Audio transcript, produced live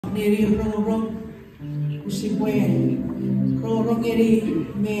neri rorong usipwe rorong eri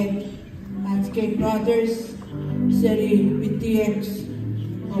med Landscape Brothers seri BDX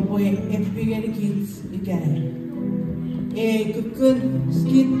oboe FBG kids again kukun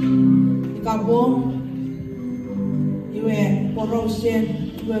skit ikabo iwe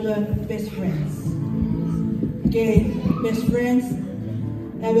porosien iwe best friends best friends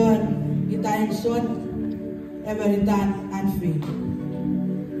ever itan son ever itan anfin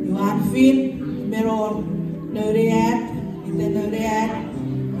you anfin meron noreat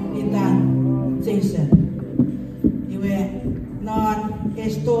itan Jason iwe non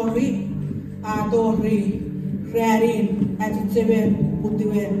story adori Rarin at seven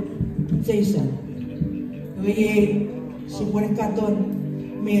putiwen Jason iwe si buwan katon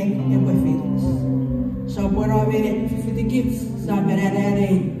men ewe feelings so buwan awe 50 kids sa berada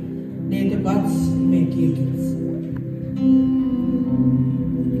ne debats make kids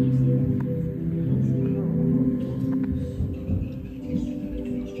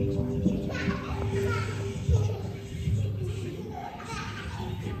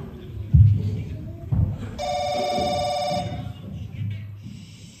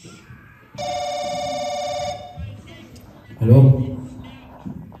Hello.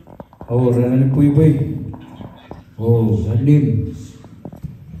 Oh, Ranan Kuibay. Oh, Salim.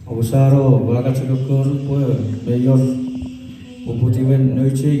 Oh, Saro, Bagat Sakakor, Mayor. Ubutiwen,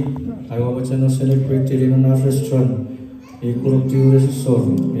 Noichi. I want to celebrate in our restaurant. A corruptive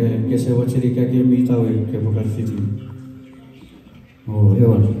resort. Guess I watch it again, meet away, Kabuka City. Oh, you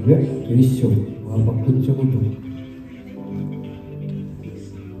are very sure. I'm a good job.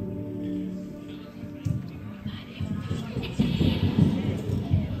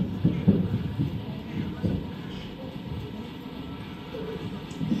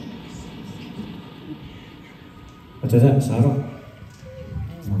 Ada Sarah.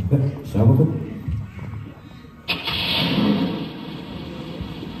 Siapa tu?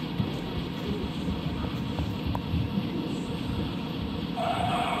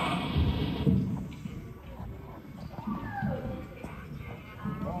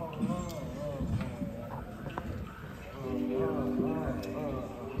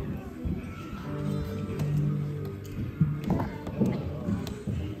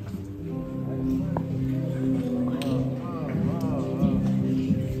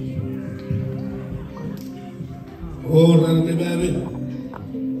 Orang ni babi,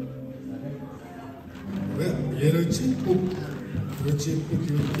 ya ruci puk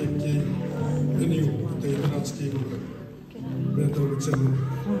yang ini dari transkip, betul betul.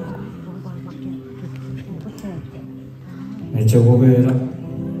 Coba bela,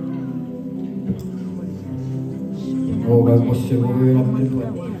 oh bagus coba bela betul.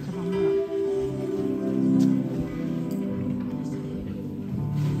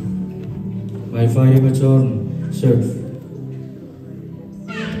 Wi-Fi macam surf.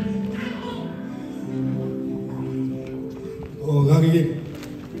 Oh, gagi.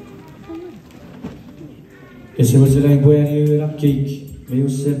 Kasi macam yang boleh ni rak cake,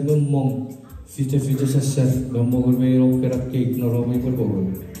 mayu set nomong, fite sa set, nomong mayu rak cake, norong mayu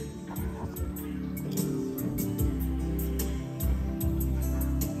berbogol.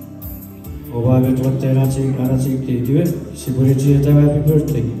 Oh, babe tu ada cake tu, si boleh cerita happy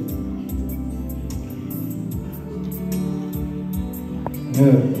birthday.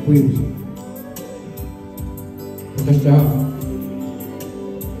 Wih, makasih.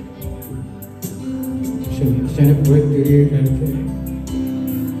 Saya buat diri dan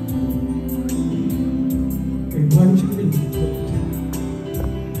ibuan sekali.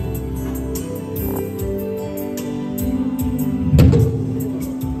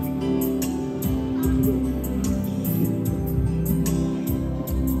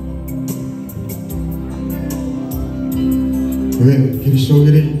 Kristo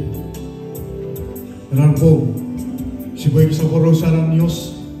gini, kenapa si baik saporo sarang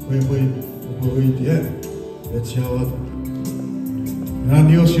nios, baik dia, siapa?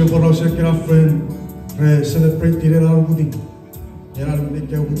 Nios yang poro saya kira friend, celebrate dia lalu putih, yang lalu ni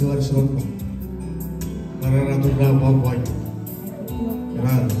kau putih lari selompa, karena ratu berapa baik,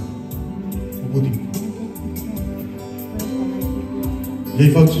 yang putih.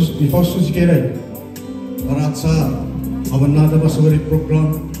 Di faksus kira, rasa awan nada masuk dari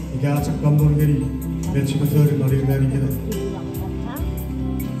program, jika acak kamu negeri, benci betul dari kita.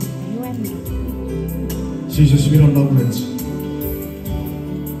 Jesus Miron Lawrence.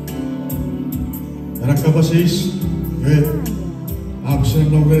 Rakka basis, aku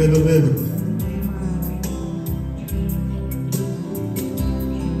senang Lawrence berbeda.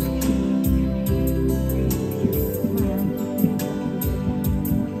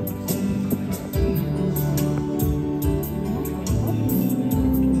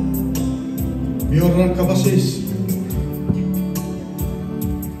 Yorran kabasis.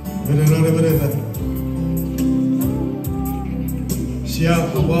 Benar. Sia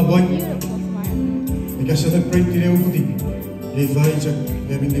ababoy. Ika celebrate tire uti. Ye faicha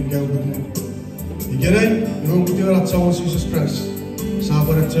ye binne kya uti. Igerai yo uti ora tsawo Jesus Christ.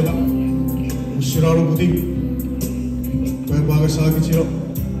 Sabara chaba. Usiraro uti. Koi baga sagi chiro.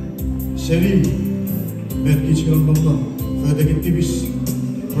 Seri met kichiro nomno. Fede kitibis.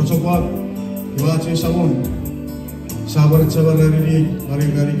 Rosopat. Iwache sabon. Sabara chaba rari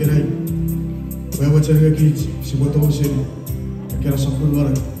gari gerai. Koi wachariga kich siboto seri. Kera sapun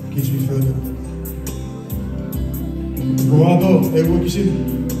mara kiss me further. Goado ego kisin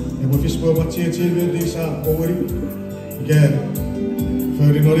ego fispo bachi chilbe disa overi ke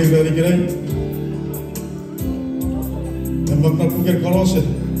further nori gari gerai emakna puker kolose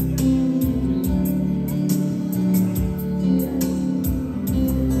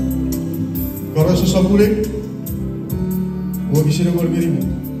kolose sapule o kisine gor geri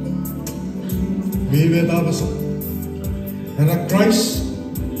vive ta basa era Christ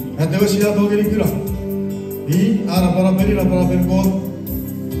ada siya to geri kira I ara para beri la para ben god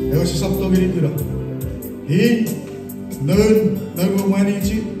ego si sap to geri kira I nun mo mani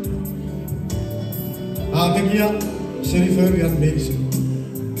chi a dekia serifer yan medicine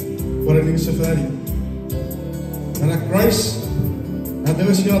para ning safari era Christ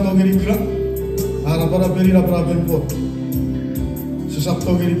ada siya to geri kira ara para beri la para ben god si sap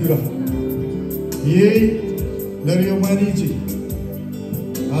to geri kira I dari omani ci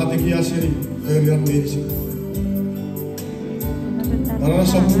ate kia seri ferian medisi karena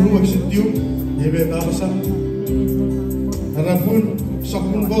saburu eksitiu yebe tabasa karena pun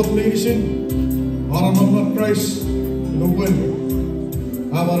sabun bot medicine orang nomor price nobel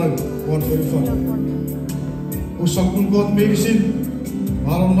amaran 145 sabun bot medicine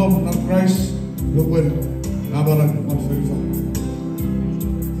orang nomor price nobel amaran 145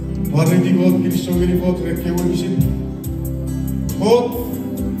 Warna di bot kiri sogeri bot rekewo isin bot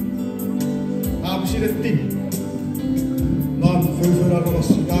abisi reting non fefera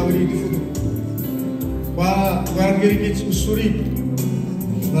nos kagri di futu pa wargeri kits usuri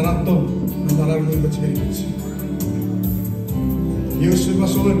naratom namarar mo bachgeri kits yusu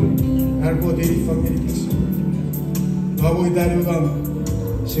mason arbo deri family kits abo idari ugam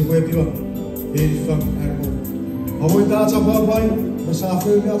 51 deri fam arbo abo idara sabab bai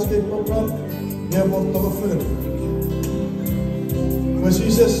Musafir ni आज के program dia buat togafir.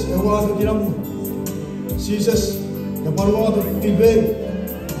 Jesus ewad diram. Jesus keparwad tibe.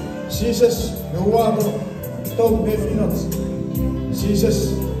 Jesus ewad tog nefinat.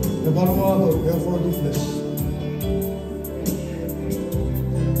 Jesus keparwad forgiveness.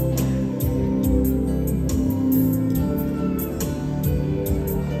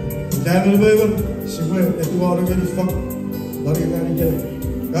 Daniel Weber sebuah etuar geri fak. Dari kali kali,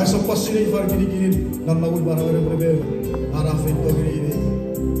 gasa pasir ifar kiri nan nagul barang barang berbeda, arah fito kiri.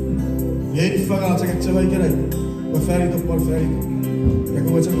 Ye ifar aja kecewa kiri, berferi tu berferi. Aku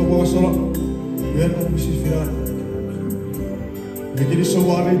baca kau bawa sorak, biar kau bisa firar. Jadi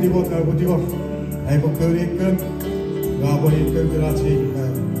sewari di bawah aku di bawah, aku kerjakan, gak boleh kerja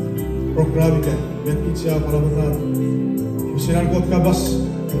program itu, biar kita para benar. Usiran kau kabas,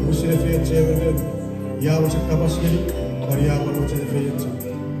 usiran fiat cewek, ya macam kabas ni. Maria para ucap feyenci,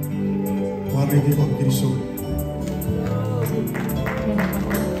 mari kita kiri so.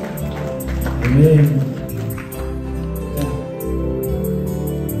 Amen.